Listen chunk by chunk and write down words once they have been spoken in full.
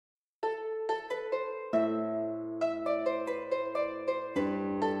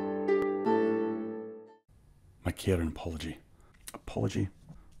a Karen apology. Apology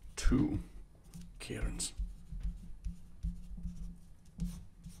to Karens.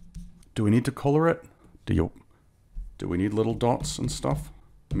 Do we need to color it? Do we need little dots and stuff?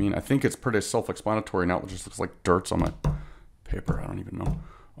 I mean, I think it's pretty self-explanatory now. It just looks like dirts on my paper. I don't even know.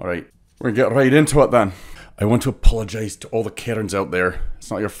 All right, we're gonna get right into it then. I want to apologize to all the Karens out there. It's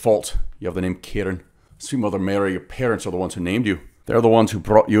not your fault you have the name Karen. Sweet Mother Mary, your parents are the ones who named you. They're the ones who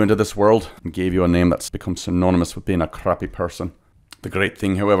brought you into this world and gave you a name that's become synonymous with being a crappy person. The great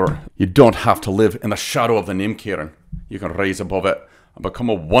thing, however, you don't have to live in the shadow of the name Karen. You can rise above it and become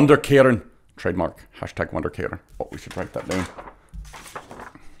a Wonder Karen. Trademark, hashtag Wonder Karen. Oh, we should write that down.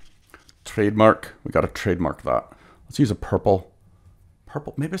 Trademark, we gotta trademark that. Let's use a purple.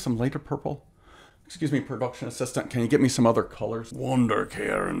 Purple, maybe some lighter purple. Excuse me, production assistant, can you get me some other colors? Wonder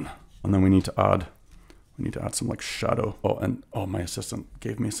Karen. And then we need to add some like shadow. Oh, my assistant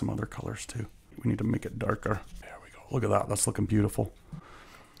gave me some other colors too. We need to make it darker. There we go, look at that, that's looking beautiful.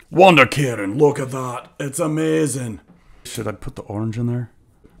 Wonder Karen, look at that, it's amazing. Should I put the orange in there?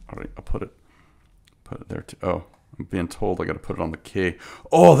 All right, I'll put it there too. Oh, I'm being told I gotta put it on the K.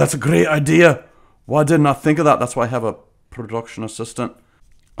 Oh, that's a great idea. Why didn't I think of that? That's why I have a production assistant.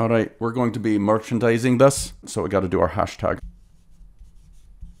 All right, we're going to be merchandising this, so we gotta do our hashtag.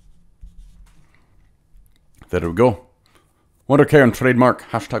 There we go. Wonder Karen trademark,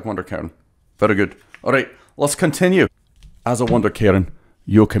 hashtag Wonder Karen. Very good. All right, let's continue. As a Wonder Karen,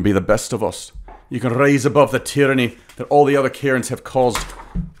 you can be the best of us. You can rise above the tyranny that all the other Karens have caused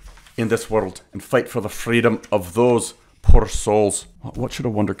in this world and fight for the freedom of those poor souls. What should a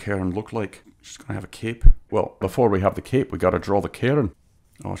Wonder Karen look like? She's gonna have a cape. Well, before we have the cape, we gotta draw the Karen.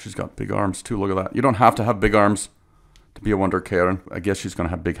 Oh, she's got big arms too, look at that. You don't have to have big arms to be a Wonder Karen. I guess she's gonna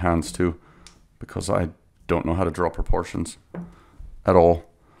have big hands too, because I don't know how to draw proportions at all.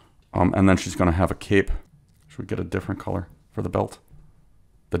 And then she's gonna have a cape. Should we get a different color for the belt?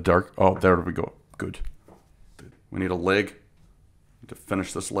 The dark, oh, there we go, good. We need a leg. To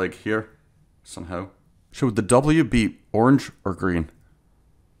finish this leg here somehow. Should the W be orange or green?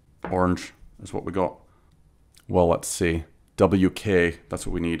 Orange is what we got. Well, let's see. WK, that's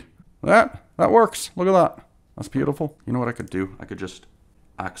what we need. That works. Look at that. That's beautiful. You know what I could do? I could just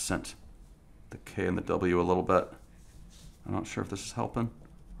accent the K and the W a little bit. I'm not sure if this is helping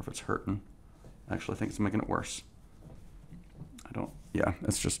or if it's hurting. Actually, I think it's making it worse. Yeah,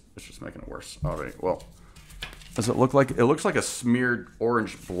 it's just making it worse. All right, well. Does it look like, it looks like a smeared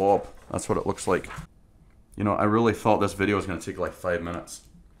orange blob. That's what it looks like. You know, I really thought this video was going to take like 5 minutes.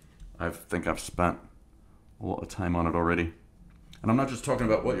 I think I've spent a lot of time on it already. And I'm not just talking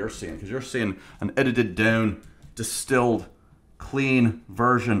about what you're seeing, because you're seeing an edited down, distilled, clean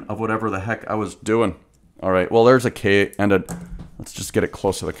version of whatever the heck I was doing. All right, well, there's a K and a, let's just get it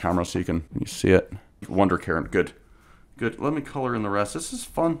close to the camera so you see it. Wonder Karen, good. Good, let me color in the rest. This is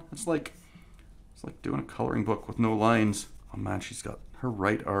fun. It's like doing a coloring book with no lines. Oh man, she's got her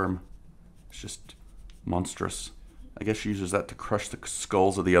right arm. It's just monstrous. I guess she uses that to crush the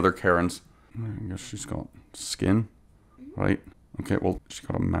skulls of the other Karens. I guess she's got skin, right? Okay, well, she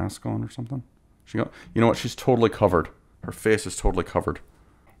got a mask on or something. You know what? She's totally covered. Her face is totally covered.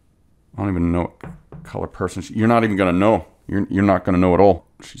 I don't even know what color person. You're not even gonna know. You're not gonna know at all.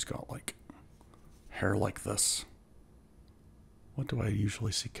 She's got like hair like this. What do I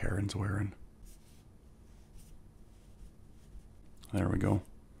usually see Karens wearing? There we go.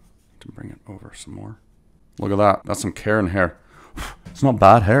 To bring it over some more. Look at that. That's some Karen hair. It's not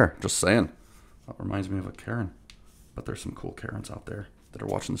bad hair. Just saying. That reminds me of a Karen. But there's some cool Karens out there that are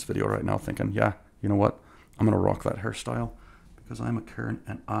watching this video right now thinking, yeah, you know what? I'm going to rock that hairstyle because I'm a Karen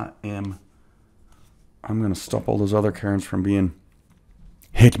and I'm going to stop all those other Karens from being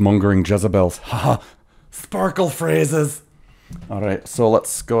hate-mongering Jezebels. Haha. Sparkle phrases. All right. So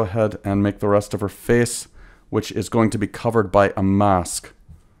let's go ahead and make the rest of her face, which is going to be covered by a mask.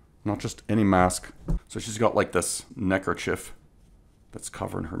 Not just any mask. So she's got like this neckerchief that's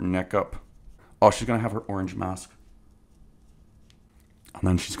covering her neck up. Oh, she's going to have her orange mask. And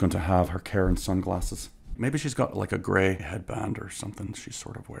then she's going to have her Karen sunglasses. Maybe she's got like a gray headband or something she's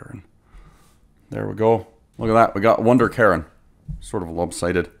sort of wearing. There we go. Look at that. We got Wonder Karen. Sort of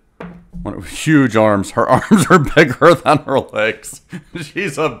lopsided. Huge arms. Her arms are bigger than her legs.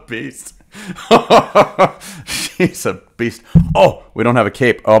 She's a beast. She's a beast. Oh, we don't have a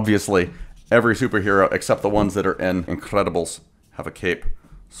cape. Obviously, every superhero except the ones that are in Incredibles have a cape.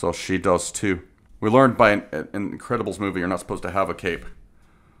 So she does too. We learned by an Incredibles movie you're not supposed to have a cape.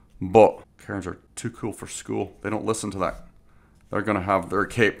 But Karens are too cool for school. They don't listen to that. They're going to have their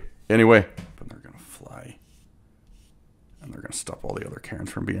cape anyway. But they're going to fly. And they're going to stop all the other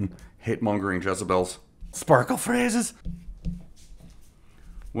Karens from being hate-mongering Jezebels. Sparkle phrases.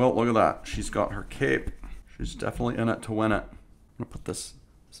 Well, look at that. She's got her cape. She's definitely in it to win it. I'm gonna put this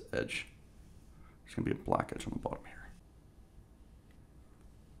edge. There's gonna be a black edge on the bottom here.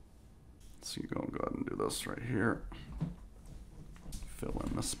 So you go ahead and do this right here. Fill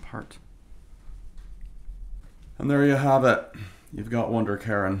in this part. And there you have it. You've got Wonder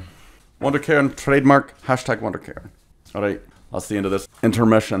Karen. Wonder Karen trademark, hashtag Wonder Karen. All right, that's the end of this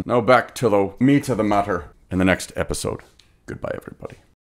intermission. Now back to the meat of the matter in the next episode. Goodbye, everybody.